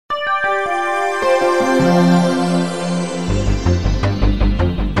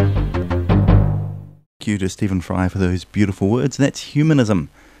you to Stephen Fry for those beautiful words. That's humanism.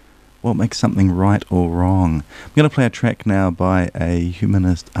 What makes something right or wrong? I'm going to play a track now by a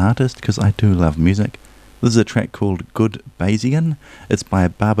humanist artist, because I do love music. This is a track called Good Bayesian. It's by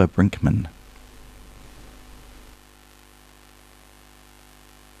Barbara Brinkman.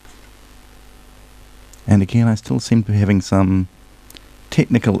 And again, I still seem to be having some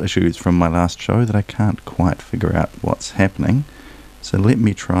technical issues from my last show that I can't quite figure out what's happening. So let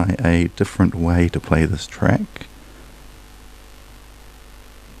me try a different way to play this track.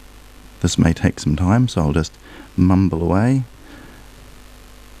 This may take some time, so I'll just mumble away.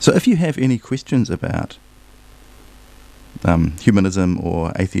 So if you have any questions about humanism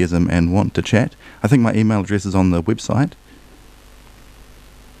or atheism and want to chat, I think my email address is on the website.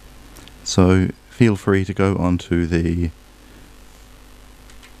 So feel free to go onto the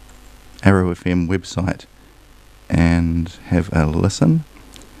Arrow FM website and have a listen.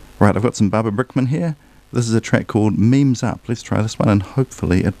 Right, I've got some Barbara Brickman here. This is a track called Memes Up. Let's try this one and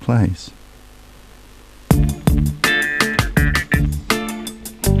hopefully it plays.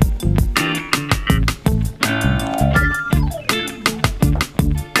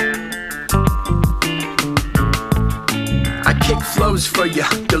 Flows for you,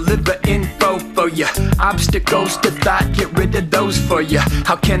 deliver info for you, obstacles to thought, get rid of those for you.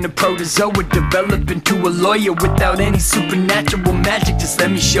 How can a protozoa develop into a lawyer without any supernatural magic? Just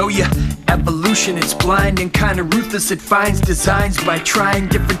let me show you. Evolution, it's blind and kinda ruthless. It finds designs by trying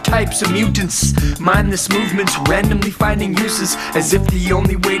different types of mutants. Mindless movements, randomly finding uses, as if the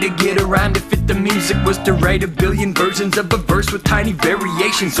only way to get around to fit the music was to write a billion versions of a verse with tiny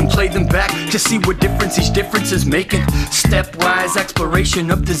variations and play them back to see what difference each difference is making. Stepwise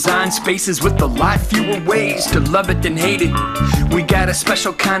exploration of design spaces with a lot fewer ways to love it than hate it. We got a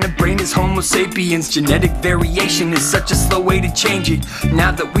special kind of brain as Homo sapiens. Genetic variation is such a slow way to change it.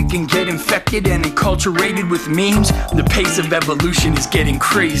 Now that we can get infected and enculturated with memes, the pace of evolution is getting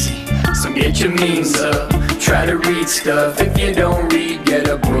crazy. So get your memes up, try to read stuff. If you don't read, get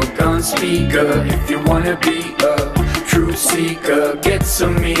a book on speaker. If you wanna be a truth seeker, get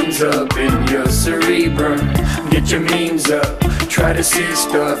some memes up in your cerebrum. Get your memes up, try to see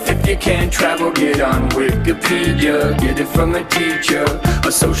stuff. If you can't travel, get on Wikipedia. Get it from a teacher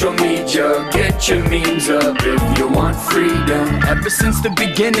or social media. Get your memes up if you want freedom. Ever since the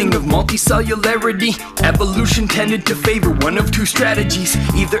beginning of multicellularity, evolution tended to favor one of two strategies.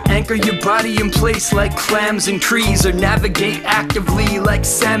 Either anchor your body in place like clams and trees, or navigate actively like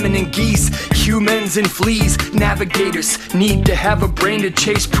salmon and geese. Humans and fleas, navigators need to have a brain to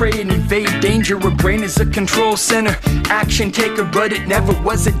chase prey and evade danger. A brain is a control center, action taker, but it never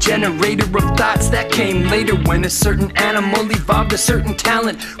was a generator of thoughts that came later when a certain animal evolved a certain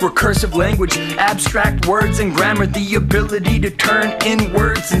talent. Recursive language, abstract words and grammar, the ability to turn in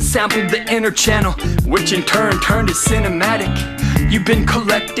words and sample the inner channel, which in turn turned to cinematic. You've been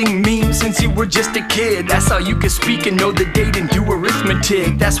collecting memes since you were just a kid. That's how you can speak and know the date and do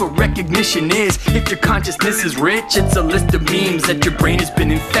arithmetic. That's what recognition is. If your consciousness is rich, it's a list of memes that your brain has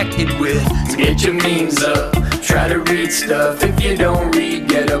been infected with. So get your memes up, try to read stuff. If you don't read,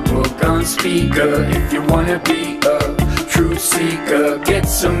 get a book on speaker. If you wanna be a truth seeker, get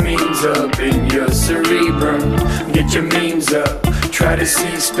some memes up in your cerebrum. Get your memes up, try to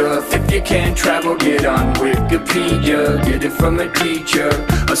see stuff. If you can't travel, get on Wikipedia. Get it from a teacher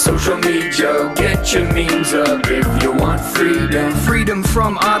or social media. Get your memes up if you want freedom. Freedom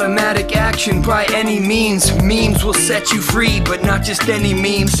from automatic action by any means. Memes will set you free, but not just any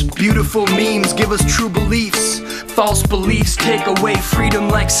memes. Beautiful memes give us true beliefs. False beliefs take away freedom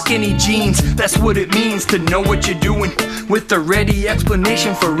like skinny jeans. That's what it means to know what you're doing, with a ready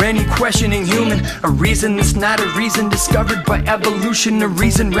explanation for any questioning human. A reason that's not a reason discovered by evolution. A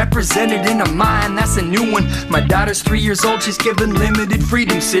reason represented in a mind, that's a new one. My daughter's 3 years old, she's given limited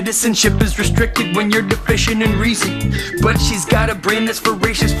freedom. Citizenship is restricted when you're deficient in reason, but she's got a brain that's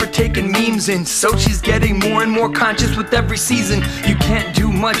voracious for taking memes in. So she's getting more and more conscious with every season. You can't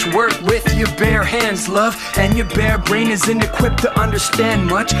do much work with your bare hands, love, and your bare brain isn't equipped to understand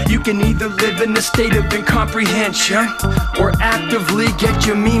much. You can either live in a state of incomprehension or actively get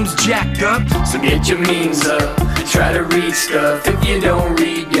your memes jacked up. So get your memes up, try to read stuff. If you don't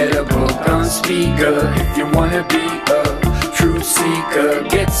read, get a book on speaker. If you wanna be a truth seeker,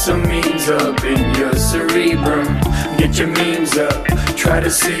 get some memes up in your cerebrum. Get your memes up, try to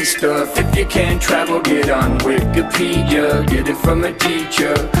see stuff. If you can't travel, get on Wikipedia. Get it from a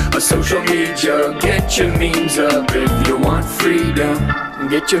teacher or social media. Get your memes up if you want freedom.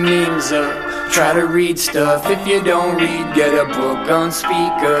 Get your memes up, Try to read stuff. If you don't read, get a book on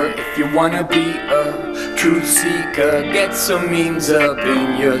speaker. If you wanna be a truth seeker, get some memes up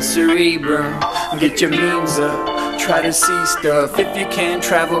in your cerebrum. Get your memes up. Try to see stuff. If you can't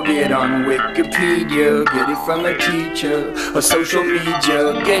travel, get on Wikipedia. Get it from a teacher or social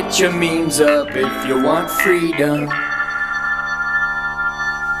media. Get your memes up if you want freedom.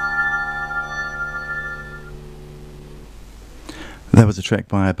 That was a track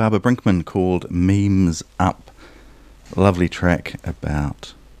by Barbara Brinkman called Memes Up. Lovely track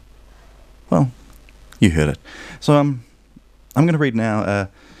about, well, you heard it. So I'm going to read now a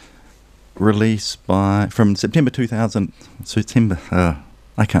release from September 2000.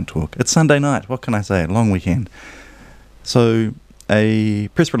 I can't talk. It's Sunday night. What can I say? Long weekend. So a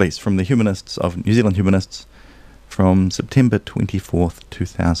press release from the Humanists of New Zealand Humanists from September 24th,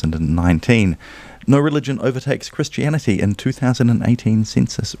 2019. No religion overtakes Christianity in 2018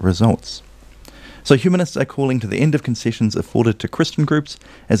 census results. So humanists are calling to the end of concessions afforded to Christian groups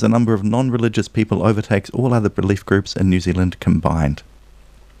as the number of non-religious people overtakes all other belief groups in New Zealand combined.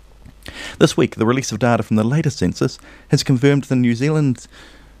 This week, the release of data from the latest census has confirmed that New Zealand's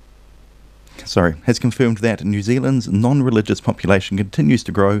non-religious population continues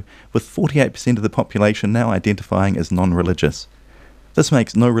to grow, with 48% of the population now identifying as non-religious. This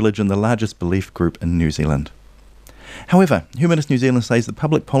makes no religion the largest belief group in New Zealand. However, Humanist New Zealand says that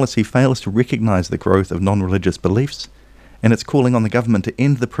public policy fails to recognise the growth of non-religious beliefs, and it's calling on the government to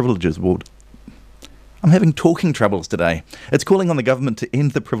end the privileges awarded. I'm having talking troubles today. It's calling on the government to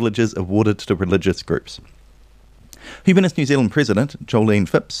end the privileges awarded to religious groups. Humanist New Zealand President Jolene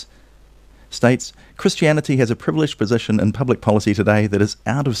Phipps states, Christianity has a privileged position in public policy today that is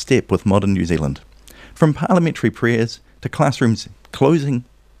out of step with modern New Zealand. From parliamentary prayers to classrooms closing,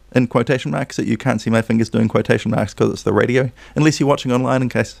 in quotation marks, that you can't see my fingers doing quotation marks because it's the radio, unless you're watching online, in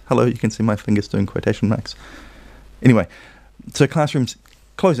case, hello, you can see my fingers doing quotation marks. Anyway, so classrooms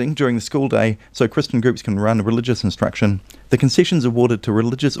closing during the school day so Christian groups can run religious instruction, the concessions awarded to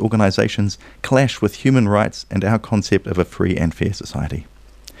religious organisations clash with human rights and our concept of a free and fair society.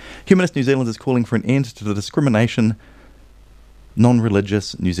 Humanist New Zealand is calling for an end to the discrimination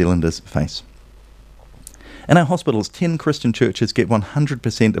non-religious New Zealanders face. In our hospitals, 10 Christian churches get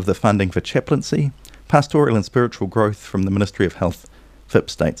 100% of the funding for chaplaincy, pastoral and spiritual growth from the Ministry of Health,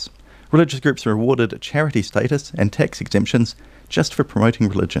 Phipps states. Religious groups are awarded charity status and tax exemptions just for promoting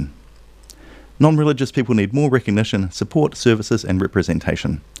religion. Non-religious people need more recognition, support, services and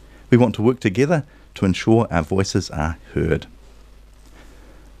representation. We want to work together to ensure our voices are heard.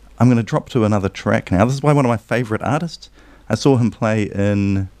 I'm going to drop to another track now. This is by one of my favourite artists. I saw him play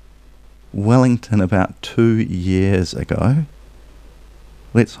in Wellington about 2 years ago.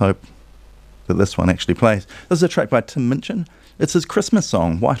 Let's hope that this one actually plays. This is a track by Tim Minchin. It's his Christmas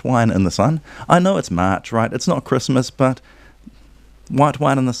song, White Wine in the Sun. I know it's March, right? It's not Christmas, but white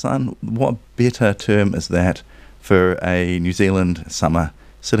wine in the sun, what better term is that for a New Zealand summer,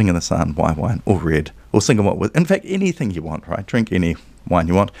 sitting in the sun, white wine, or red, or single malt, in fact, anything you want, right? Drink any wine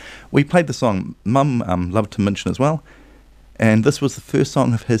you want. We played the song. Mum loved Tim Minchin as well. And this was the first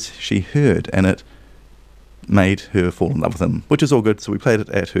song of his she heard, and it made her fall in love with him, which is all good. So we played it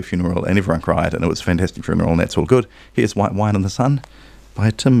at her funeral, and everyone cried, and it was a fantastic funeral, and that's all good. Here's White Wine in the Sun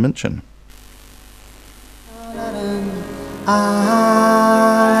by Tim Minchin.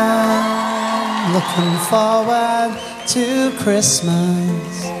 I'm looking forward to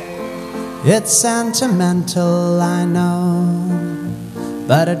Christmas. It's sentimental, I know,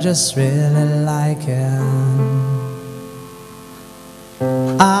 but I just really like it.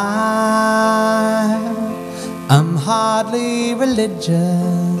 I'm hardly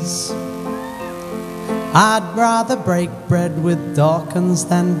religious. I'd rather break bread with Dawkins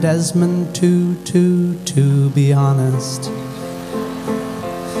than Desmond Tutu, to be honest.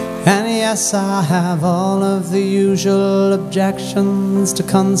 And yes, I have all of the usual objections to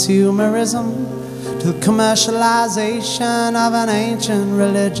consumerism, to the commercialization of an ancient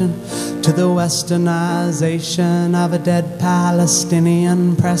religion, to the westernization of a dead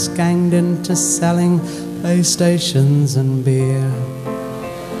Palestinian press ganged into selling PlayStations and beer.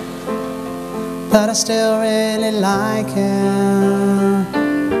 But I still really like it.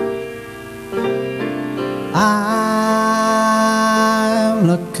 I'm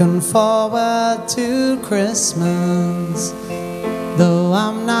looking forward to Christmas, though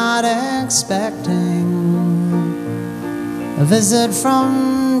I'm not expecting a visit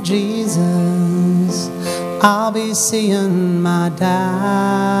from Jesus. I'll be seeing my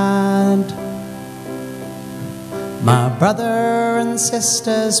dad, my brother and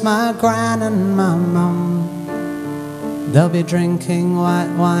sisters, my gran and my mum, They'll be drinking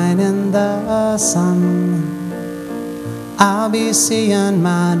white wine in the sun. I'll be seeing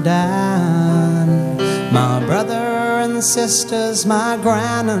my dad, my brother and sisters, my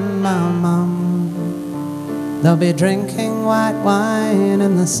gran and my mum. They'll be drinking white wine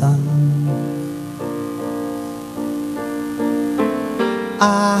in the sun.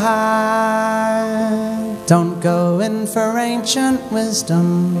 I don't go in for ancient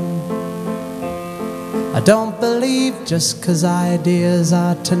wisdom. I don't believe just 'cause ideas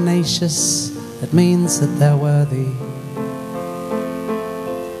are tenacious, it means that they're worthy.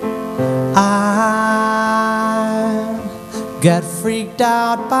 I get freaked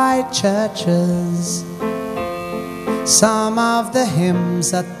out by churches. Some of the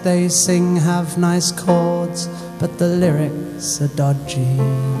hymns that they sing have nice chords, but the lyrics are dodgy.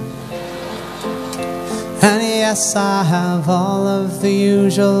 And yes, I have all of the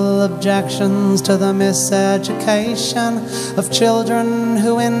usual objections to the miseducation of children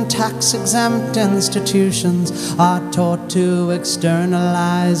who in tax-exempt institutions are taught to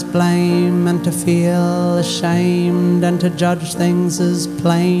externalize blame and to feel ashamed and to judge things as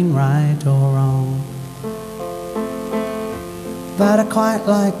plain right or wrong. But I quite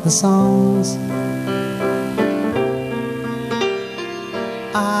like the songs.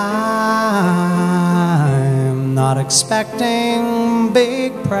 I'm not expecting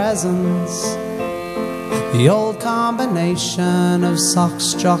big presents. The old combination of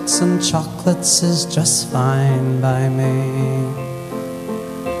socks, jocks and chocolates is just fine by me.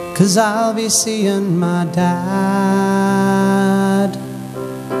 'Cause I'll be seeing my dad,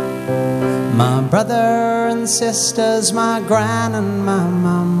 my brother and sisters, my gran and my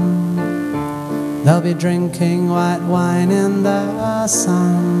mum. They'll be drinking white wine in the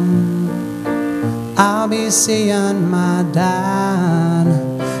sun. I'll be seeing my dad,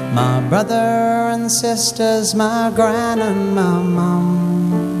 my brother and sisters, my gran and my mum.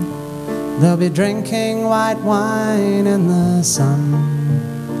 They'll be drinking white wine in the sun.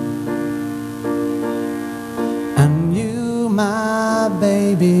 And you, my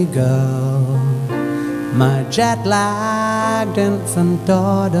baby girl, my jet-lagged infant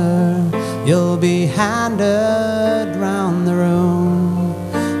daughter, you'll be handed round the room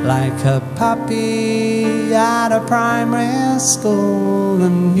like a puppy at a primary school.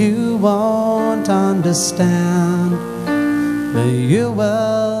 And you won't understand, but you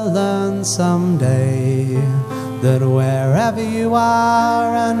will learn someday that wherever you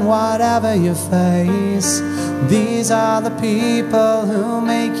are and whatever you face, these are the people who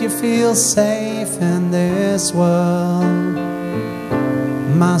make you feel safe in this world.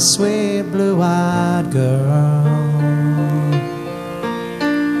 My sweet blue-eyed girl.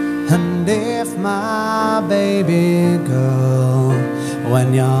 And if my baby girl,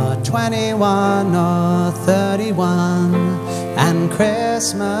 when you're 21 or 31 and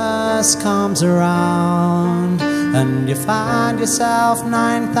Christmas comes around and you find yourself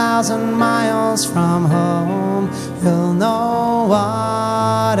 9,000 miles from home, you'll know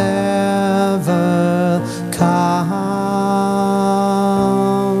whatever comes.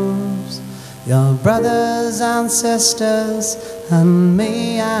 Your brothers and sisters and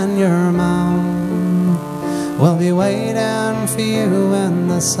me and your mom will be waiting for you in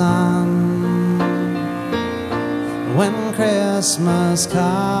the sun when Christmas comes.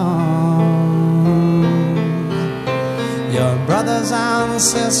 Your brothers and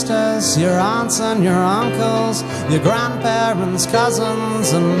sisters, your aunts and your uncles, your grandparents,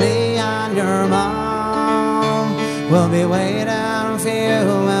 cousins, and me and your mom will be waiting for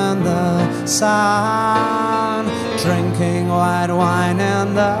you in the sun, drinking white wine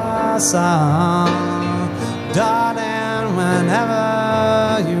in the sun. Darling,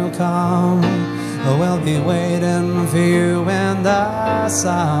 whenever you come, we'll be waiting for you in the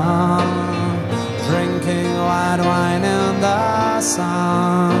sun, drinking white wine in the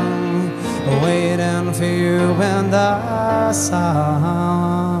sun, waiting for you in the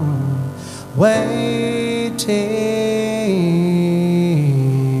sun, waiting.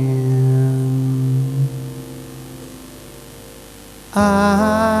 I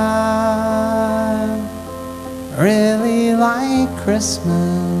really like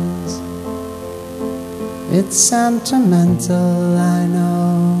Christmas. It's sentimental, I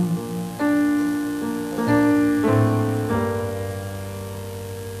know.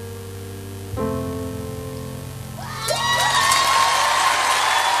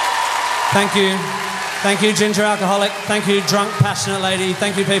 Thank you. Thank you, Ginger Alcoholic. Thank you, Drunk Passionate Lady.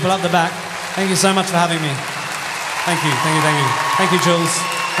 Thank you, people up the back. Thank you so much for having me. Thank you, thank you, thank you. Thank you, Jules.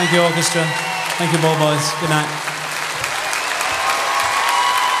 Thank you, orchestra. Thank you, ball boys. Good night.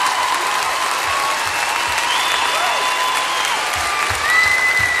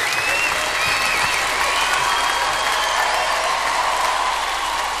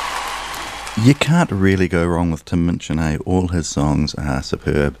 You can't really go wrong with Tim Minchin. All his songs are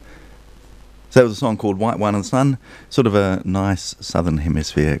superb. So that was a song called White Wine in the Sun, sort of a nice Southern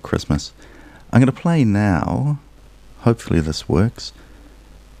Hemisphere Christmas. I'm going to play now, hopefully this works,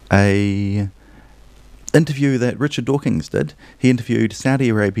 a interview that Richard Dawkins did. He interviewed Saudi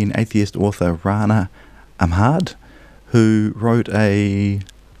Arabian atheist author Rana Amhad, who wrote a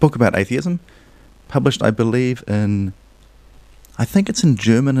book about atheism, published, I believe, I think it's in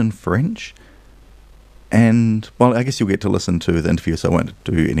German and French. And, well, I guess you'll get to listen to the interview, so I won't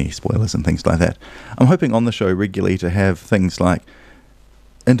do any spoilers and things like that. I'm hoping on the show regularly to have things like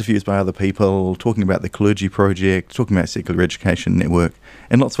interviews by other people, talking about the Clergy Project, talking about Secular Education Network,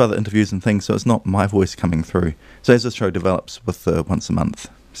 and lots of other interviews and things, so it's not my voice coming through. So as this show develops with the once-a-month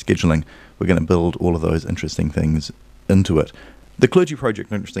scheduling, we're going to build all of those interesting things into it. The Clergy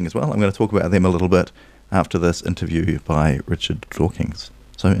Project are interesting as well. I'm going to talk about them a little bit after this interview by Richard Dawkins.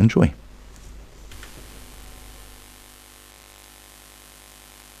 So enjoy.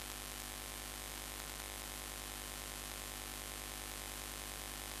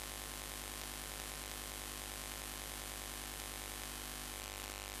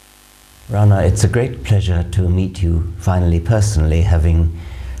 Rana, it's a great pleasure to meet you finally personally, having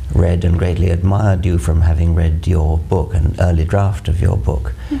read and greatly admired you from having read your book, an early draft of your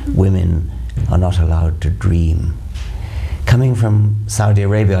book, Women Are Not Allowed to Dream. Coming from Saudi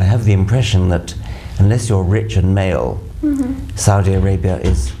Arabia, I have the impression that unless you're rich and male, Saudi Arabia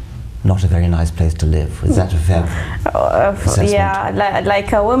is not a very nice place to live. Is that a fair assessment? Yeah,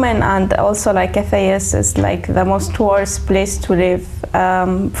 like a woman and also like atheist is like the most worst place to live.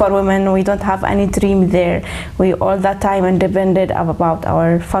 For women, we don't have any dream there. We all the time independent about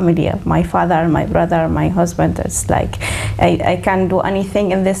our family, my father, my brother, my husband. It's like I can't do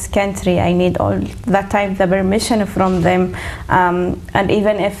anything in this country. I need all the time the permission from them. And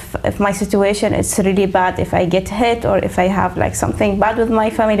even if my situation is really bad, if I get hit or if I have like something bad with my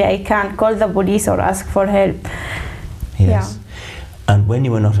family, I can't call the police or ask for help. Yes. Yeah. And when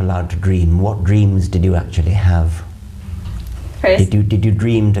you were not allowed to dream, what dreams did you actually have? Did you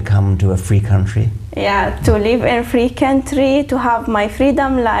dream to come to a free country? Yeah, to live in a free country, to have my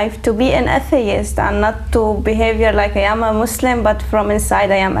freedom life, to be an atheist and not to behave like I am a Muslim, but from inside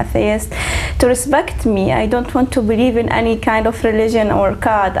I am atheist. To respect me, I don't want to believe in any kind of religion or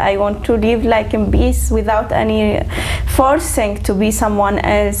God. I want to live like in peace without any forcing to be someone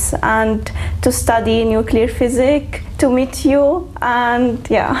else, and to study nuclear physics, to meet you, and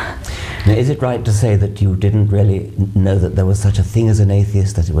yeah. Now, is it right to say that you didn't really know that there was such a thing as an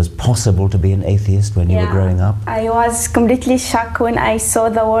atheist, that it was possible to be an atheist when you were growing up? I was completely shocked when I saw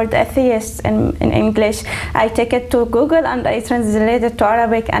the word atheist in English. I take it to Google and I translate it to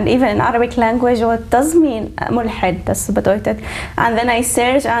Arabic, and even in Arabic language what does mean mulhid, das bedeutet. And then I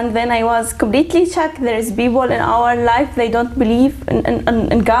searched, and then I was completely shocked. There is people in our life, they don't believe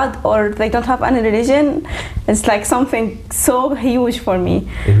in God, or they don't have any religion. It's like something so huge for me.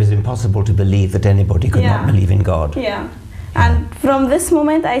 It was impossible to believe that anybody could not believe in God. Yeah. And from this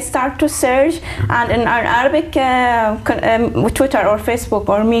moment I start to search, and in our Arabic Twitter or Facebook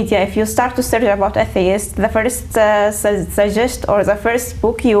or media, if you start to search about atheist, the first suggest or the first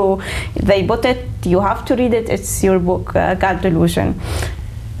book they put it, you have to read it, it's your book, God Delusion.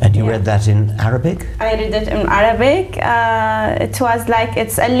 And you read that in Arabic? I read it in Arabic. It was like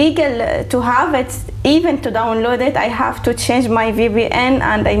it's illegal to have it, even to download it. I have to change my VPN,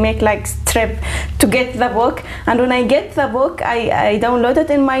 and I make like trip to get the book. And when I get the book, I download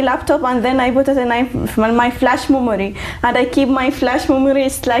it in my laptop, and then I put it in my flash memory. And I keep my flash memory.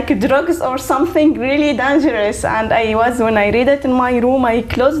 It's like drugs or something really dangerous. And when I read it in my room, I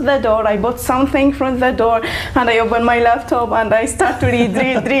close the door, I put something from the door, and I open my laptop and I start to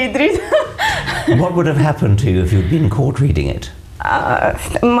read. What would have happened to you if you'd been caught reading it?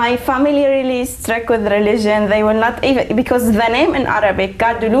 My family really strict with religion. They will not even, because the name in Arabic,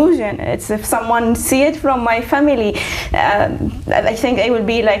 God Delusion, it's if someone see it from my family, I think I will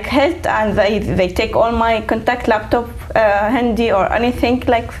be like hit, and they take all my contact laptop, handy or anything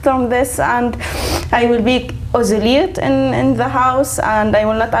like from this, and I will be isolated in the house, and I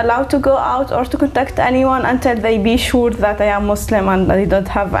will not allow to go out or to contact anyone until they be sure that I am Muslim and they don't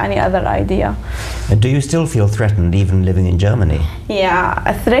have any other idea. And do you still feel threatened even living in Germany?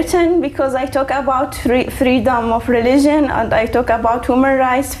 Yeah, threatened because I talk about freedom of religion, and I talk about human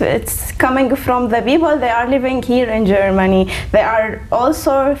rights. It's coming from the people they are living here in Germany. They are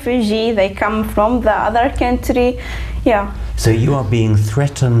also refugees. They come from the other country. Yeah. So you are being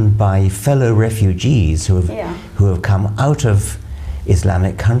threatened by fellow refugees who have come out of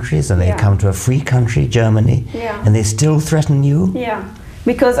Islamic countries, and they come to a free country, Germany, and they still threaten you? Yeah.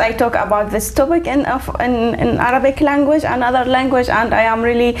 because I talk about this topic in Arabic language and other language, and I am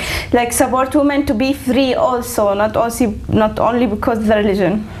really like support women to be free also, not only because of the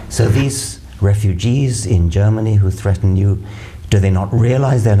religion. So these refugees in Germany who threaten you, do they not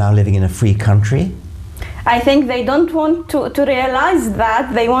realize they're now living in a free country? I think they don't want to realize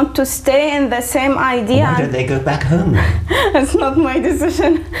that. They want to stay in the same idea. Why don't they go back home then? It's not my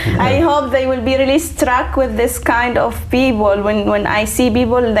decision. No. I hope they will be really struck with this kind of people. When I see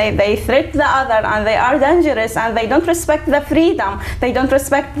people, they threat the other, and they are dangerous, and they don't respect the freedom. They don't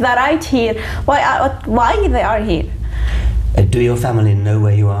respect the right here. Why they are here? Do your family know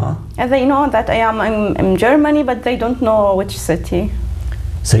where you are? They know that I am in Germany, but they don't know which city.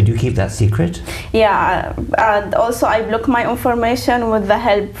 So do you keep that secret? Yeah, and also I block my information with the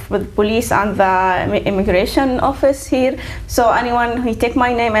help with police and the immigration office here. So anyone who take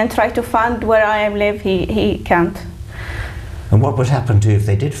my name and try to find where I live, he can't. And what would happen to you if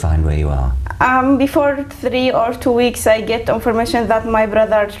they did find where you are? Before 3 or 2 weeks, I get information that my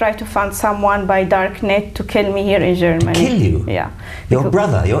brother tried to find someone by darknet to kill me here in Germany. To kill you? Yeah. Your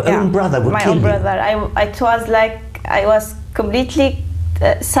brother, your own brother would kill you? My own brother. It was like, I was completely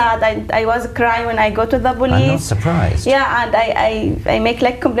sad. I was crying when I go to the police. I'm not surprised. Yeah, and I make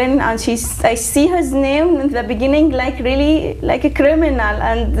like complaint, and I see his name in the beginning like really like a criminal,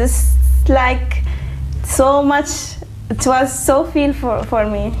 and this like so much. It was so feel for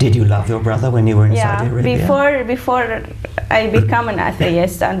me. Did you love your brother when you were in Saudi Arabia? Before I become an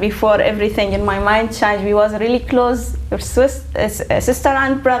atheist, and before everything in my mind changed, we was really close, sister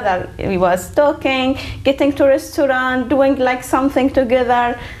and brother. We was talking, getting to restaurant, doing like something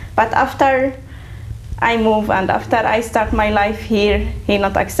together. But after I move and after I start my life here, he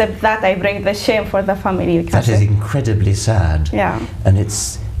not accept that. I bring the shame for the family. That is incredibly sad. Yeah. And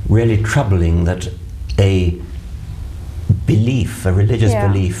it's really troubling that a belief, a religious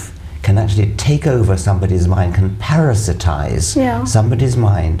belief, can actually take over somebody's mind, can parasitize somebody's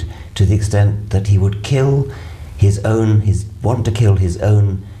mind to the extent that he would kill want to kill his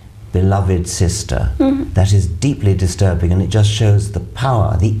own beloved sister. That is deeply disturbing, and it just shows the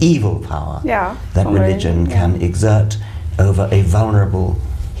power, the evil power that religion can exert over a vulnerable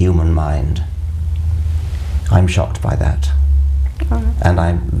human mind. I'm shocked by that. And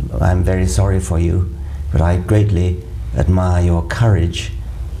I'm very sorry for you, but I greatly admire your courage,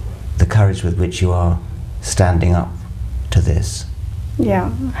 the courage with which you are standing up to this. Yeah.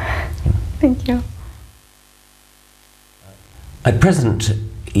 Thank you. At present,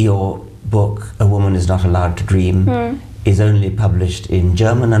 your book, A Woman Is Not Allowed to Dream, is only published in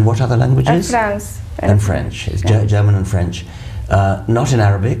German and what other languages? France. And French. It's German and French. Not in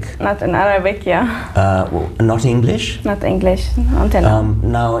Arabic? Not in Arabic, yeah. Not English? Not English, until now.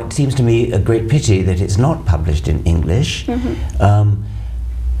 Now, it seems to me a great pity that it's not published in English.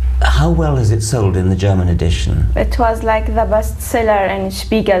 How well has it sold in the German edition? It was like the bestseller in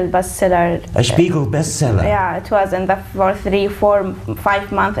Spiegel bestseller. A Spiegel bestseller? Yeah, it was for 3, 4,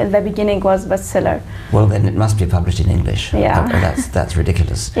 5 months. In the beginning was bestseller. Well, then it must be published in English. Yeah. That's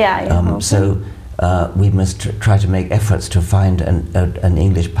ridiculous. Yeah. So we must try to make efforts to find an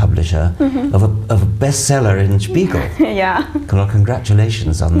English publisher of a bestseller in Spiegel. Yeah. Well,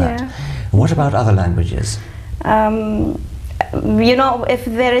 congratulations on that. Yeah. What about other languages? You know, if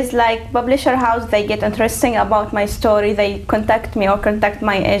there is like publisher house, they get interesting about my story, they contact me or contact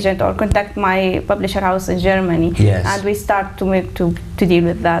my agent or contact my publisher house in Germany. Yes. And we start to deal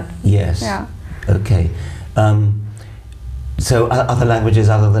with that. Yes. Yeah. Okay. So other languages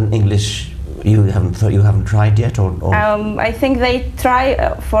other than English, you haven't tried yet, or? I think they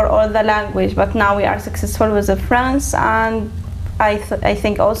try for all the language, but now we are successful with the France, and I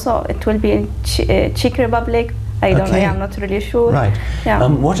think also it will be in Czech Republic. I don't know, I'm not really sure. Right. Yeah.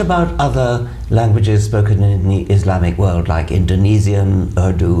 What about other languages spoken in the Islamic world, like Indonesian,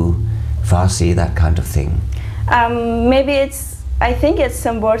 Urdu, Farsi, that kind of thing? Maybe I think it's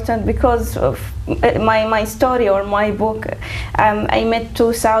important because of my story or my book. I met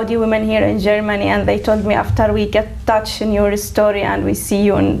 2 Saudi women here in Germany, and they told me after we get touch in your story and we see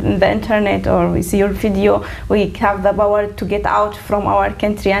you on the internet or we see your video, we have the power to get out from our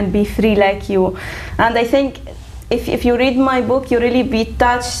country and be free like you. And I think if you read my book, you really be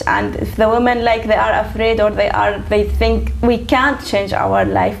touched, and if the women like they are afraid or they think we can't change our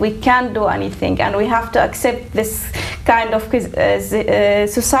life, we can't do anything, and we have to accept this kind of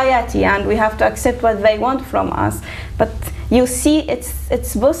society, and we have to accept what they want from us. But you see,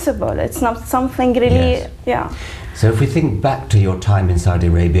 it's possible. It's not something really, So if we think back to your time in Saudi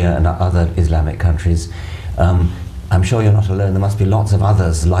Arabia and other Islamic countries, I'm sure you're not alone. There must be lots of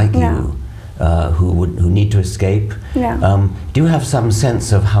others like you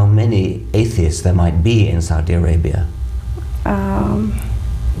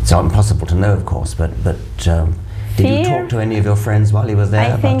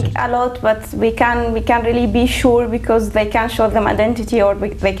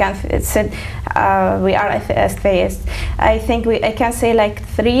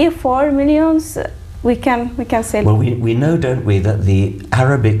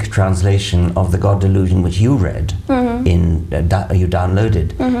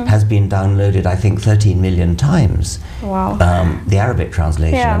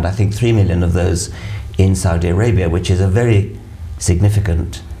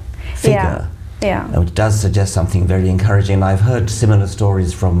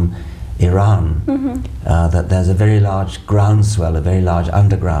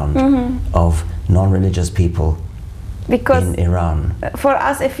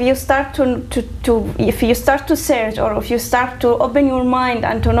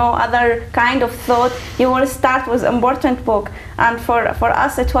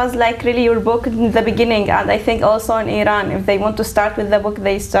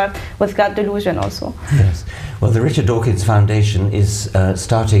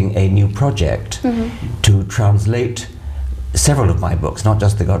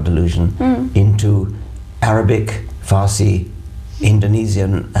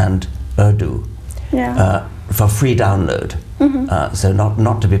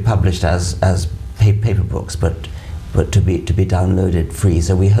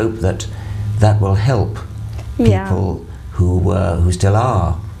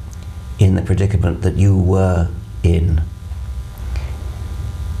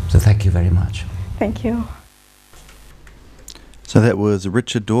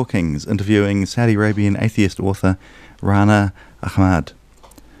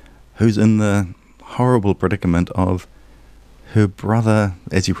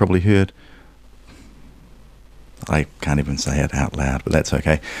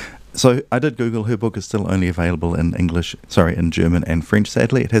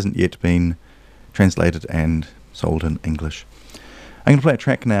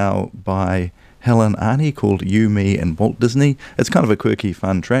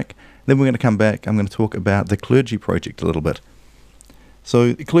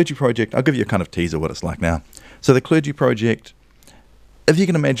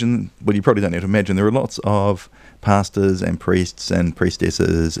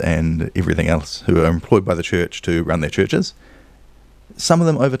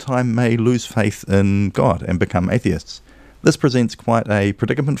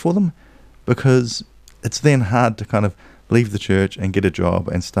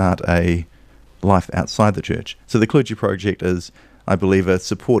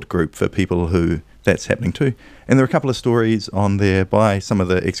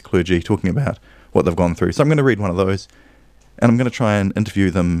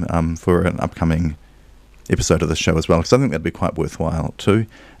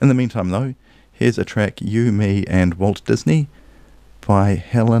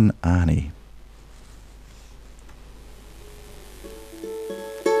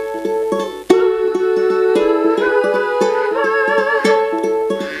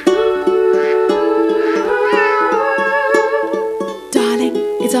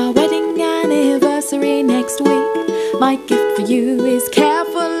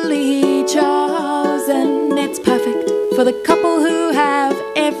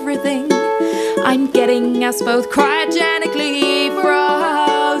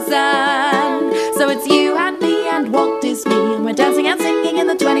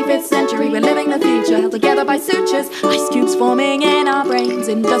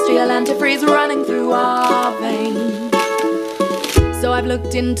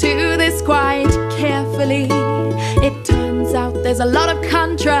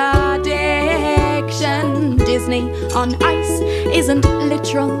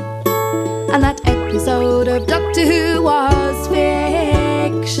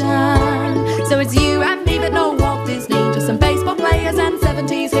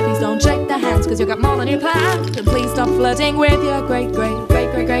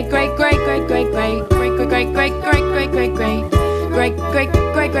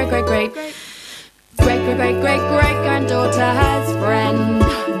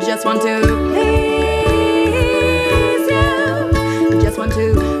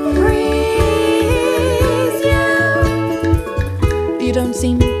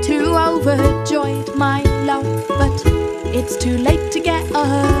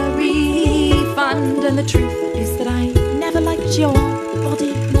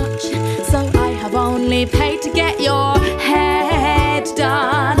only pay to get your head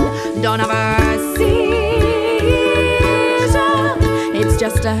done. Don't have a seizure, it's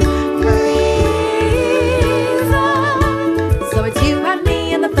just a breather. So it's you and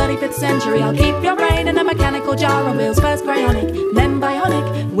me in the 35th century. I'll keep your brain in a mechanical jar on wheels, first cryonic, then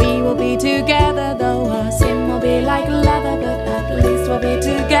bionic. We will be together, though our sin will be like leather, but at least we'll be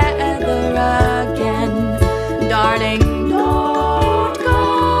together again. Darling, don't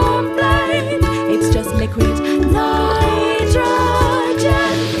complain, it's just liquid nitrogen.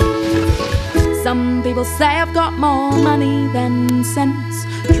 Some people say I've got more money than sense.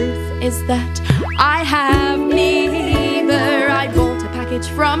 Truth is that I have neither. I bought a package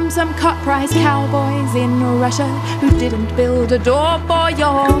from some cut-price cowboys in Russia who didn't build a door for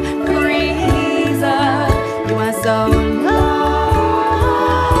your freezer. You are so lovely,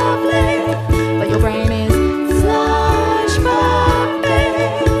 but your brain is slush puppy.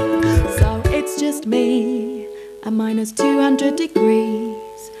 So it's just me at minus 200 degrees.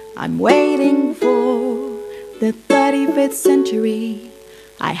 I'm waiting for the 35th century.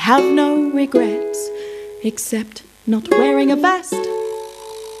 I have no regrets except not wearing a vest.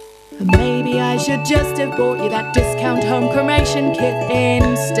 Maybe I should just have bought you that discount home cremation kit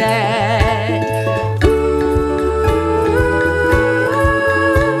instead.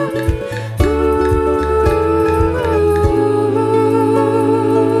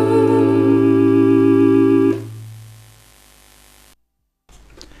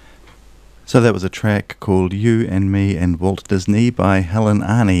 So that was a track called You and Me and Walt Disney by Helen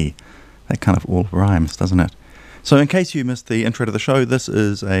Arney. That kind of all rhymes, doesn't it? So in case you missed the intro to the show, this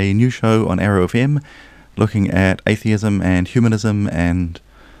is a new show on Arrow FM looking at atheism and humanism and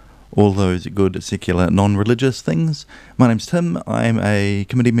all those good secular non-religious things. My name's Tim. I'm a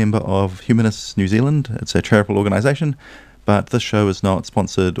committee member of Humanists New Zealand. It's a charitable organisation, but this show is not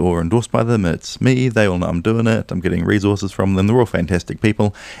sponsored or endorsed by them. It's me. They all know I'm doing it. I'm getting resources from them. They're all fantastic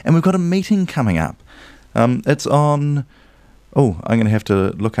people. And we've got a meeting coming up. It's on... Oh, I'm going to have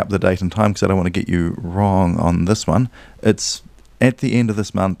to look up the date and time because I don't want to get you wrong on this one. It's at the end of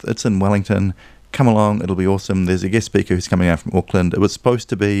this month. It's in Wellington. Come along. It'll be awesome. There's a guest speaker who's coming out from Auckland. It was supposed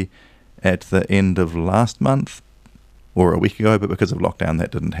to be at the end of last month or a week ago, but because of lockdown,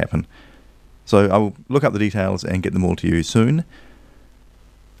 that didn't happen. So I'll look up the details and get them all to you soon.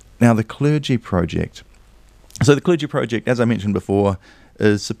 Now, the Clergy Project. So the Clergy Project, as I mentioned before,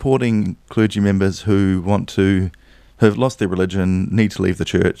 is supporting clergy members who have lost their religion, need to leave the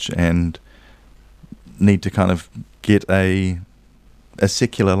church, and need to kind of get a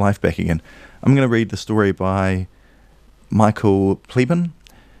secular life back again. I'm going to read the story by Michael Pleben.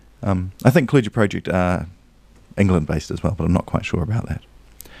 I think Clergy Project are England-based as well, but I'm not quite sure about that.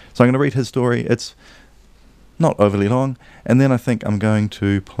 So I'm going to read his story. It's not overly long, and then I think I'm going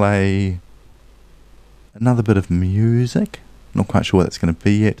to play another bit of music. Not quite sure what that's going to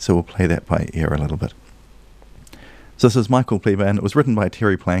be yet, so we'll play that by ear a little bit. So this is Michael Pleben, and it was written by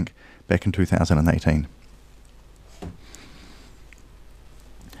Terry Plank back in 2018.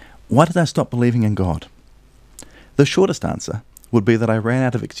 Why did I stop believing in God? The shortest answer would be that I ran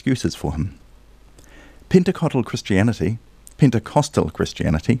out of excuses for him. Pentecostal Christianity,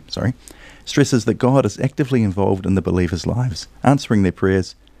 stresses that God is actively involved in the believers' lives, answering their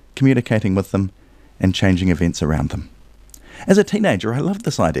prayers, communicating with them, and changing events around them. As a teenager, I loved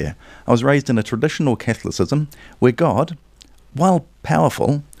this idea. I was raised in a traditional Catholicism where God, while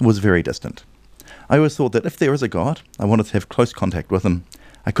powerful, was very distant. I always thought that if there is a God, I wanted to have close contact with him.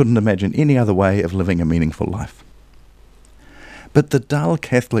 I couldn't imagine any other way of living a meaningful life. But the dull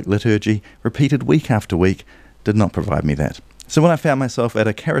Catholic liturgy, repeated week after week, did not provide me that. So when I found myself at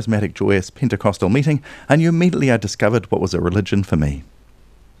a charismatic, joyous Pentecostal meeting, I knew immediately I discovered what was a religion for me.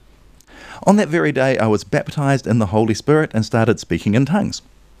 On that very day, I was baptized in the Holy Spirit and started speaking in tongues.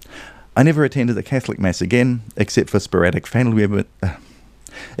 I never attended a Catholic Mass again, except for sporadic family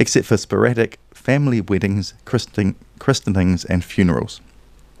weddings, christenings, and funerals.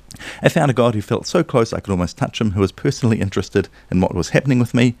 I found a God who felt so close I could almost touch him, who was personally interested in what was happening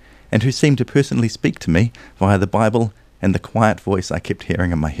with me, and who seemed to personally speak to me via the Bible and the quiet voice I kept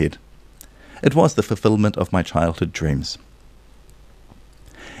hearing in my head. It was the fulfillment of my childhood dreams.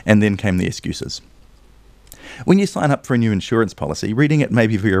 And then came the excuses. When you sign up for a new insurance policy, reading it may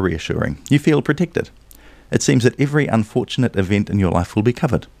be very reassuring. You feel protected. It seems that every unfortunate event in your life will be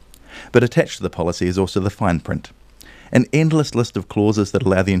covered. But attached to the policy is also the fine print. An endless list of clauses that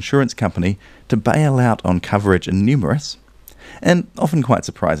allow the insurance company to bail out on coverage in numerous, and often quite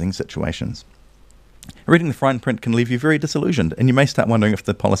surprising, situations. Reading the fine print can leave you very disillusioned, and you may start wondering if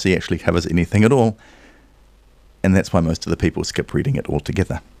the policy actually covers anything at all, and that's why most of the people skip reading it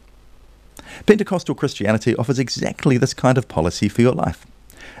altogether. Pentecostal Christianity offers exactly this kind of policy for your life.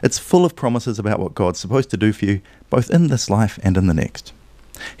 It's full of promises about what God's supposed to do for you, both in this life and in the next.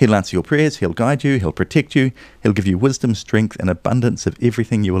 He'll answer your prayers, He'll guide you, He'll protect you, He'll give you wisdom, strength, and abundance of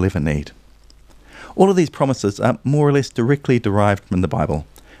everything you will ever need. All of these promises are more or less directly derived from the Bible,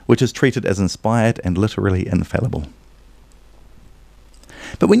 which is treated as inspired and literally infallible.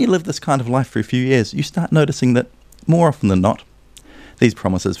 But when you live this kind of life for a few years, you start noticing that, more often than not, these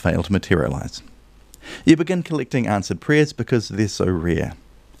promises fail to materialize. You begin collecting answered prayers because they're so rare.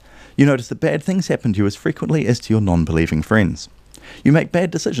 You notice that bad things happen to you as frequently as to your non-believing friends. You make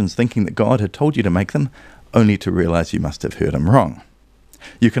bad decisions thinking that God had told you to make them, only to realize you must have heard Him wrong.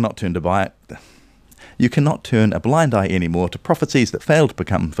 You cannot turn a blind eye anymore to prophecies that failed to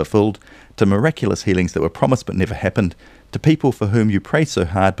become fulfilled, to miraculous healings that were promised but never happened, to people for whom you prayed so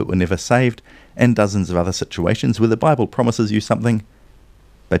hard but were never saved, and dozens of other situations where the Bible promises you something,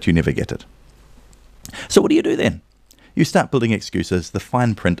 but you never get it. So what do you do then? You start building excuses, the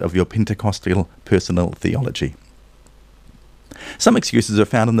fine print of your Pentecostal personal theology. Some excuses are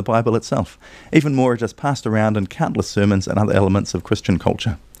found in the Bible itself. Even more are just passed around in countless sermons and other elements of Christian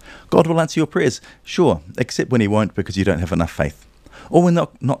culture. God will answer your prayers, sure, except when He won't because you don't have enough faith, or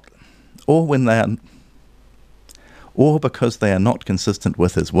because they are not consistent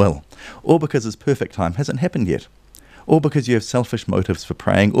with His will, or because His perfect time hasn't happened yet, or because you have selfish motives for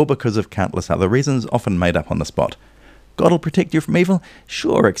praying, or because of countless other reasons often made up on the spot. God will protect you from evil,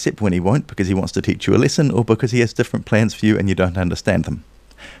 sure, except when He won't because He wants to teach you a lesson, or because He has different plans for you and you don't understand them.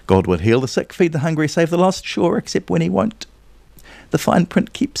 God will heal the sick, feed the hungry, save the lost, sure, except when He won't. The fine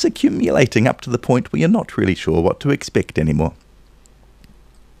print keeps accumulating up to the point where you're not really sure what to expect anymore.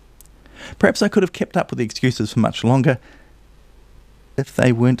 Perhaps I could have kept up with the excuses for much longer if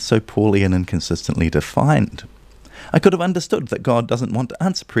they weren't so poorly and inconsistently defined. I could have understood that God doesn't want to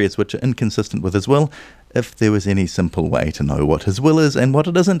answer prayers which are inconsistent with His will if there was any simple way to know what His will is and what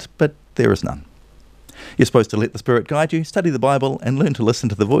it isn't, but there is none. You're supposed to let the Spirit guide you, study the Bible, and learn to listen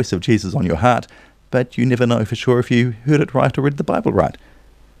to the voice of Jesus on your heart, but you never know for sure if you heard it right or read the Bible right.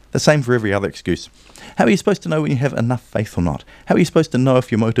 The same for every other excuse. How are you supposed to know when you have enough faith or not? How are you supposed to know if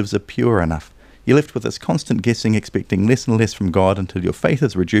your motives are pure enough? You're left with this constant guessing, expecting less and less from God until your faith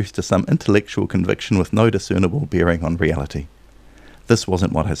is reduced to some intellectual conviction with no discernible bearing on reality. This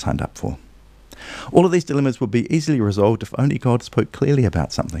wasn't what I signed up for. All of these dilemmas would be easily resolved if only God spoke clearly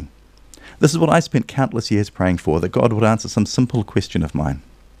about something. This is what I spent countless years praying for, that God would answer some simple question of mine.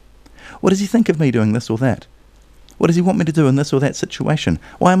 What does He think of me doing this or that? What does He want me to do in this or that situation?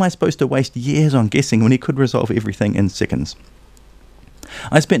 Why am I supposed to waste years on guessing when He could resolve everything in seconds?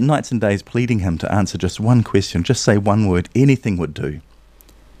 I spent nights and days pleading Him to answer just one question, just say one word, anything would do.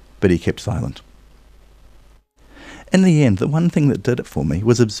 But He kept silent. In the end, the one thing that did it for me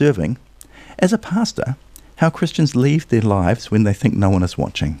was observing, as a pastor, how Christians leave their lives when they think no one is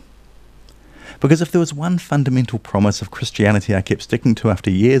watching. Because if there was one fundamental promise of Christianity I kept sticking to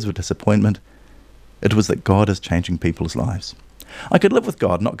after years of disappointment, it was that God is changing people's lives. I could live with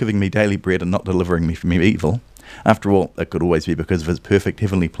God not giving me daily bread and not delivering me from evil. After all, it could always be because of His perfect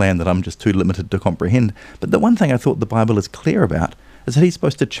heavenly plan that I'm just too limited to comprehend. But the one thing I thought the Bible is clear about is that He's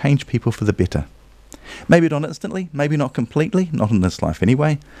supposed to change people for the better. Maybe not instantly, maybe not completely, not in this life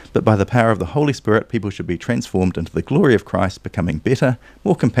anyway, but by the power of the Holy Spirit, people should be transformed into the glory of Christ, becoming better,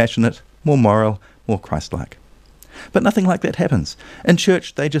 more compassionate, more moral, more Christ-like. But nothing like that happens. In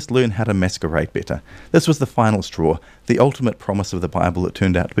church, they just learn how to masquerade better. This was the final straw, the ultimate promise of the Bible that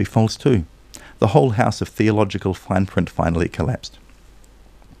turned out to be false too. The whole house of theological fine print finally collapsed.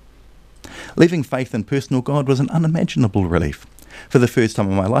 Leaving faith in personal God was an unimaginable relief. For the first time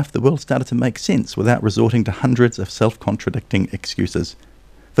in my life, the world started to make sense without resorting to hundreds of self-contradicting excuses.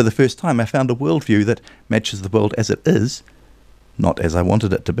 For the first time, I found a worldview that matches the world as it is, not as I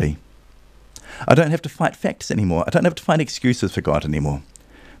wanted it to be. I don't have to fight facts anymore. I don't have to find excuses for God anymore.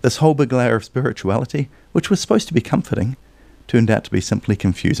 This whole big layer of spirituality, which was supposed to be comforting, turned out to be simply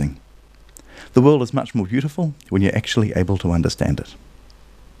confusing. The world is much more beautiful when you're actually able to understand it.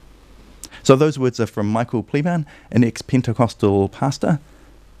 So those words are from Michael Pleban, an ex-Pentecostal pastor,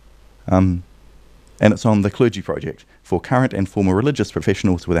 and it's on the Clergy Project for current and former religious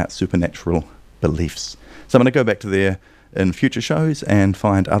professionals without supernatural beliefs. So I'm going to go back to there in future shows and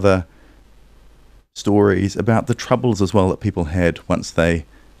find other stories about the troubles as well that people had once they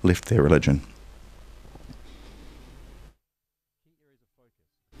left their religion.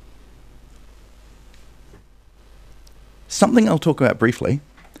 Something I'll talk about briefly.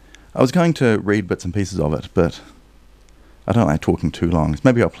 I was going to read bits and pieces of it, but I don't like talking too long. So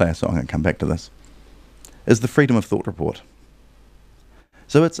maybe I'll play a song and come back to this. Is the Freedom of Thought Report.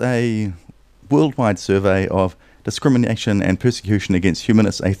 So it's a worldwide survey of discrimination and persecution against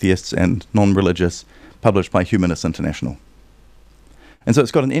humanists, atheists and non-religious, published by Humanists International. And so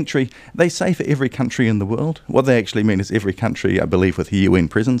it's got an entry, they say for every country in the world. What they actually mean is every country, I believe, with a UN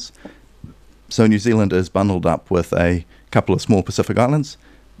presence. So New Zealand is bundled up with a couple of small Pacific islands,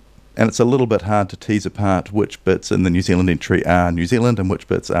 and it's a little bit hard to tease apart which bits in the New Zealand entry are New Zealand and which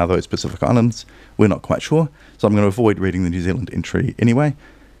bits are those Pacific islands. We're not quite sure, so I'm going to avoid reading the New Zealand entry anyway,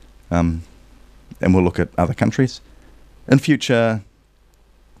 and we'll look at other countries. In future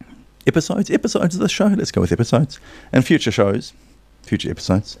episodes of the show, let's go with episodes, and future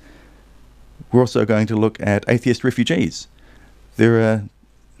episodes, we're also going to look at atheist refugees. There are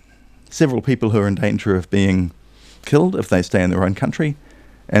several people who are in danger of being killed if they stay in their own country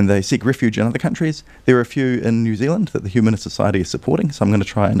and they seek refuge in other countries. There are a few in New Zealand that the Humanist Society is supporting, so I'm going to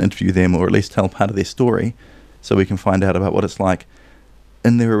try and interview them, or at least tell part of their story, so we can find out about what it's like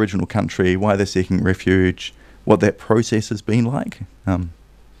in their original country, why they're seeking refuge, what that process has been like,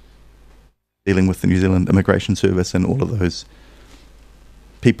 dealing with the New Zealand Immigration Service and all of those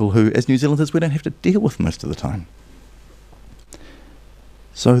people who, as New Zealanders, we don't have to deal with most of the time.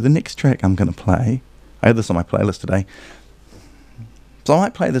 So the next track I'm going to play, I had this on my playlist today, so I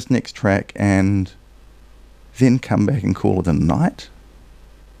might play this next track and then come back and call it a night.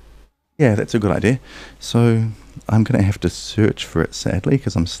 Yeah, that's a good idea. So I'm going to have to search for it, sadly,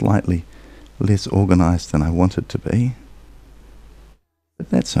 because I'm slightly less organised than I wanted to be. But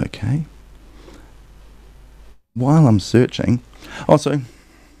that's okay. While I'm searching, also,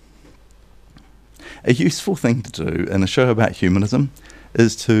 a useful thing to do in a show about humanism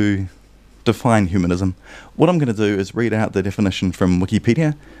is to define humanism. What I'm going to do is read out the definition from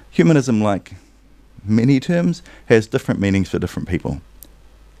Wikipedia. Humanism, like many terms, has different meanings for different people.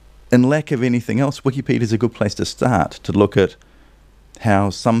 In lack of anything else, Wikipedia is a good place to start to look at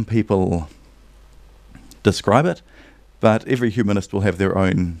how some people describe it, but every humanist will have their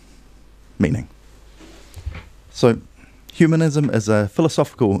own meaning. So, humanism is a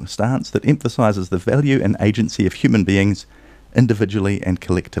philosophical stance that emphasizes the value and agency of human beings individually and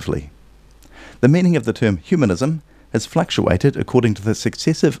collectively. The meaning of the term humanism has fluctuated according to the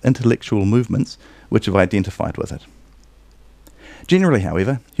successive intellectual movements which have identified with it. Generally,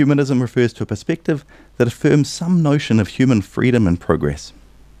 however, humanism refers to a perspective that affirms some notion of human freedom and progress.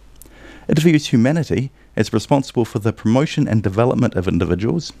 It views humanity as responsible for the promotion and development of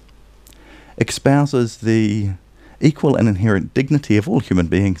individuals, espouses the equal and inherent dignity of all human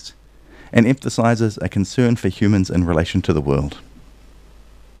beings, and emphasizes a concern for humans in relation to the world.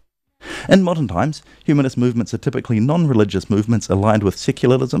 In modern times, humanist movements are typically non-religious movements aligned with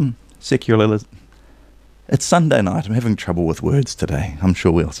secularism. It's Sunday night, I'm having trouble with words today. I'm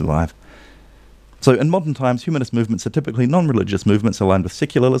sure we'll survive. So in modern times, humanist movements are typically non-religious movements aligned with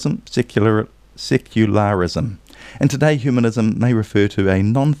secularism. And today, humanism may refer to a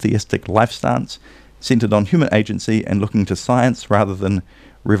non-theistic life stance centered on human agency and looking to science rather than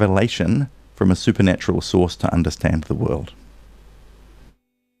revelation from a supernatural source to understand the world.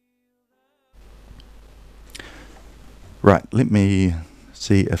 Right, let me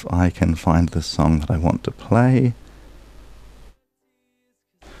see if I can find the song that I want to play.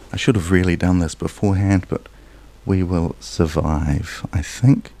 I should have really done this beforehand, but we will survive, I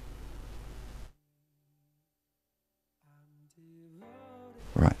think.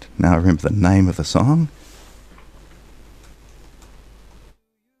 Right, now I remember the name of the song.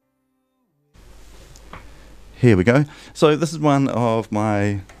 Here we go. So this is one of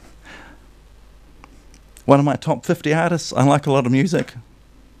my top 50 artists. I like a lot of music.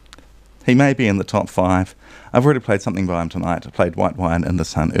 He may be in the top 5. I've already played something by him tonight. I played White Wine in the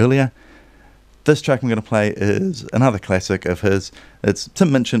Sun earlier. This track I'm going to play is another classic of his. It's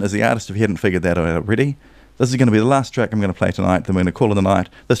Tim Minchin is the artist, if you hadn't figured that out already. This is going to be the last track I'm going to play tonight, then we're going to call it a night.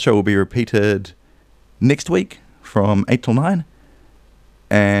 This show will be repeated next week from 8 till 9.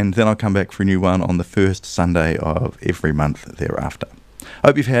 And then I'll come back for a new one on the first Sunday of every month thereafter. I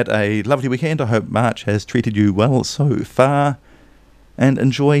hope you've had a lovely weekend. I hope March has treated you well so far. And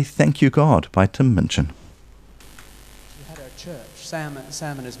enjoy Thank You God by Tim Minchin. We had our church. Sam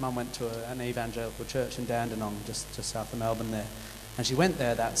and his mum went to an evangelical church in Dandenong, just south of Melbourne there. And she went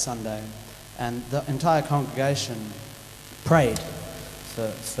there that Sunday, and the entire congregation prayed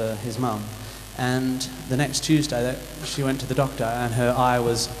for his mum. And the next Tuesday, she went to the doctor, and her eye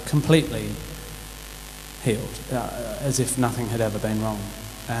was completely healed, as if nothing had ever been wrong.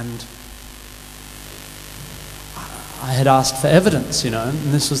 And I had asked for evidence, and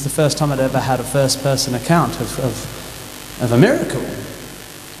this was the first time I'd ever had a first-person account of a miracle.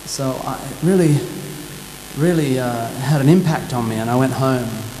 So it really really had an impact on me, and I went home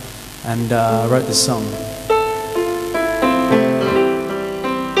and wrote this song.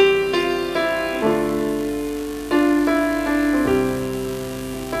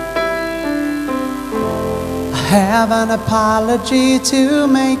 I have an apology to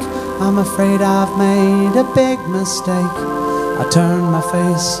make. I'm afraid I've made a big mistake. I turned my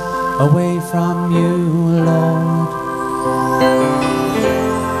face away from you, Lord.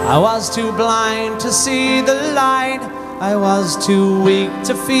 I was too blind to see the light. I was too weak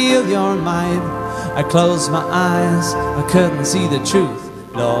to feel your might. I closed my eyes, I couldn't see the truth,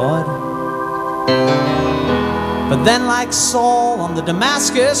 Lord. But then, like Saul on the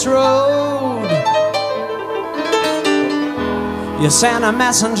Damascus road, you sent a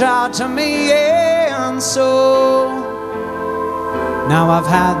messenger to me, and so now I've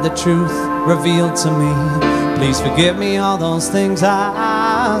had the truth revealed to me. Please forgive me all those things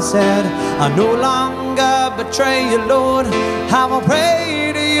I said. I no longer betray you, Lord. I will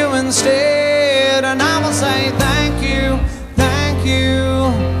pray to you instead, and I will say thank you, thank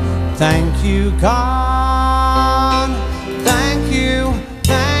you, thank you, God. Thank you,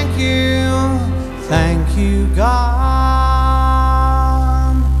 thank you, thank you, God.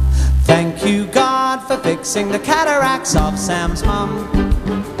 Thank you, God, for fixing the cataracts of Sam's mum.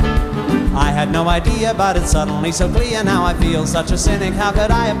 I had no idea, but it's suddenly so clear. Now I feel such a cynic. How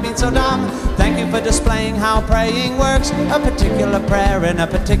could I have been so dumb? Thank you for displaying how praying works. A particular prayer in a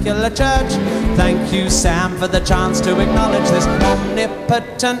particular church. Thank you, Sam, for the chance to acknowledge this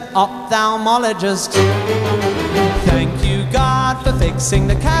omnipotent ophthalmologist. Thank you, God, for fixing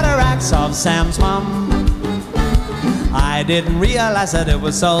the cataracts of Sam's mum. I didn't realize that it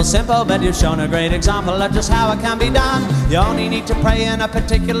was so simple, but you've shown a great example of just how it can be done. You only need to pray in a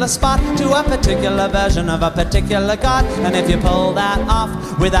particular spot to a particular version of a particular God, and if you pull that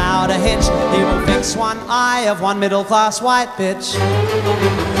off without a hitch, he will fix one eye of one middle-class white bitch.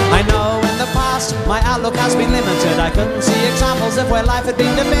 I know in the past my outlook has been limited. I couldn't see examples of where life had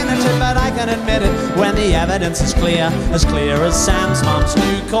been definitive, but I can admit it when the evidence is clear as Sam's mom's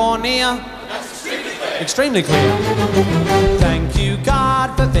new cornea. Extremely clear. Thank you,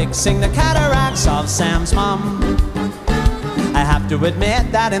 God, for fixing the cataracts of Sam's mum. I have to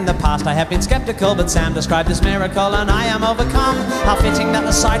admit that in the past I have been skeptical, but Sam described this miracle and I am overcome. How fitting that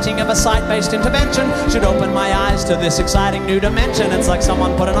the sighting of a sight-based intervention should open my eyes to this exciting new dimension. It's like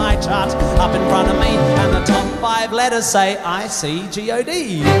someone put an eye chart up in front of me and the top 5 letters say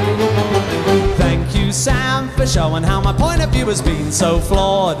ICGOD. Thank you, Sam, for showing how my point of view has been so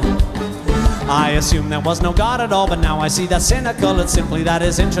flawed. I assumed there was no God at all, but now I see that's cynical. It's simply that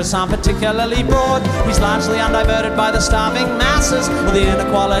his interests aren't particularly broad. He's largely undiverted by the starving masses or the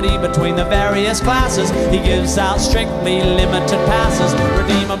inequality between the various classes. He gives out strictly limited passes,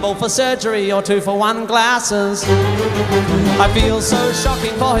 redeemable for surgery or 2-for-1 glasses. I feel so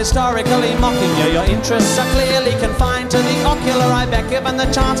shocking for historically mocking you. Your interests are clearly confined to the ocular. I bet given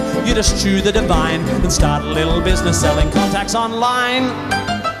the chance you'd eschew the divine and start a little business selling contacts online.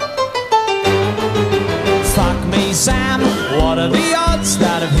 Fuck me, Sam, what are the odds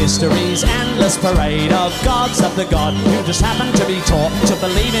that of history's endless parade of gods, that the God who just happened to be taught to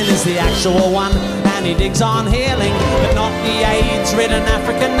believe in is the actual one? And he digs on healing, but not the AIDS-ridden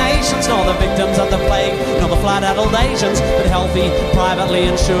African nations, nor the victims of the plague, nor the flood-addled Asians, but healthy, privately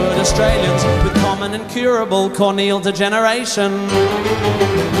insured Australians with common incurable corneal degeneration.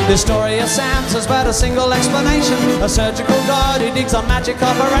 This story of Sam's has but a single explanation, a surgical God who digs on magic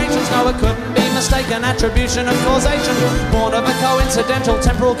operations. No, it couldn't be mistaken attribution of causation, born of a coincidental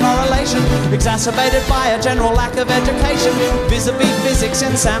temporal correlation, exacerbated by a general lack of education vis-a-vis physics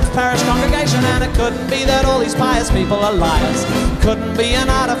in Sam's parish congregation. And it couldn't be that all these pious people are liars. Couldn't be an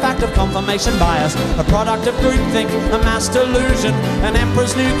artifact of confirmation bias, a product of groupthink, a mass delusion, an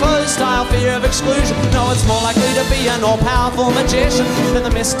emperor's new clothes style fear of exclusion. No, it's more likely to be an all-powerful magician than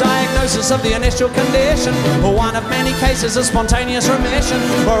the misdiagnosis of the initial condition, or one of many cases of spontaneous remission,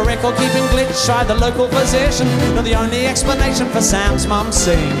 or a record-keeping glitch by the local physician. No, the only explanation for Sam's mum's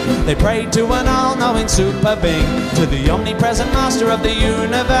scene, they prayed to an all-knowing super being, to the omnipresent master of the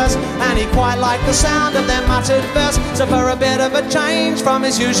universe, and he quite liked the sound of their muttered verse. So for a bit of a change from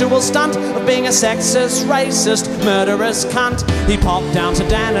his usual stunt of being a sexist, racist, murderous cunt, he popped down to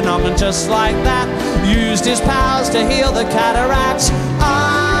Dandenong and just like that used his powers to heal the cataracts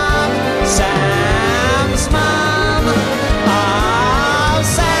of Sam's mum. Of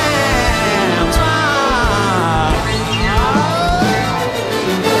Sam's mum.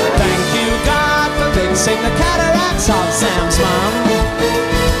 Thank you, God, for fixing the cataracts of Sam's mum.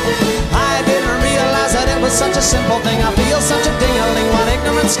 I didn't realize that it was such a simple thing. I feel such a ding-a-ling, what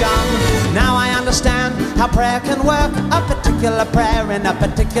ignorant scum. Now I understand how prayer can work, a particular prayer in a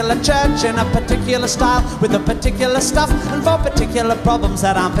particular church, in a particular style, with a particular stuff, and for particular problems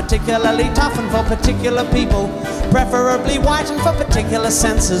that aren't particularly tough, and for particular people, preferably white, and for particular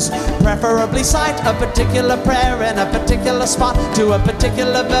senses, preferably sight, a particular prayer in a particular spot, to a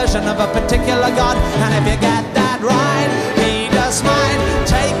particular version of a particular God. And if you get that right, he does mine.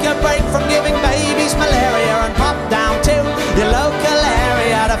 Take a break from giving babies malaria and pop down to your local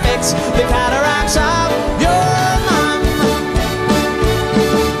area to fix the cataracts of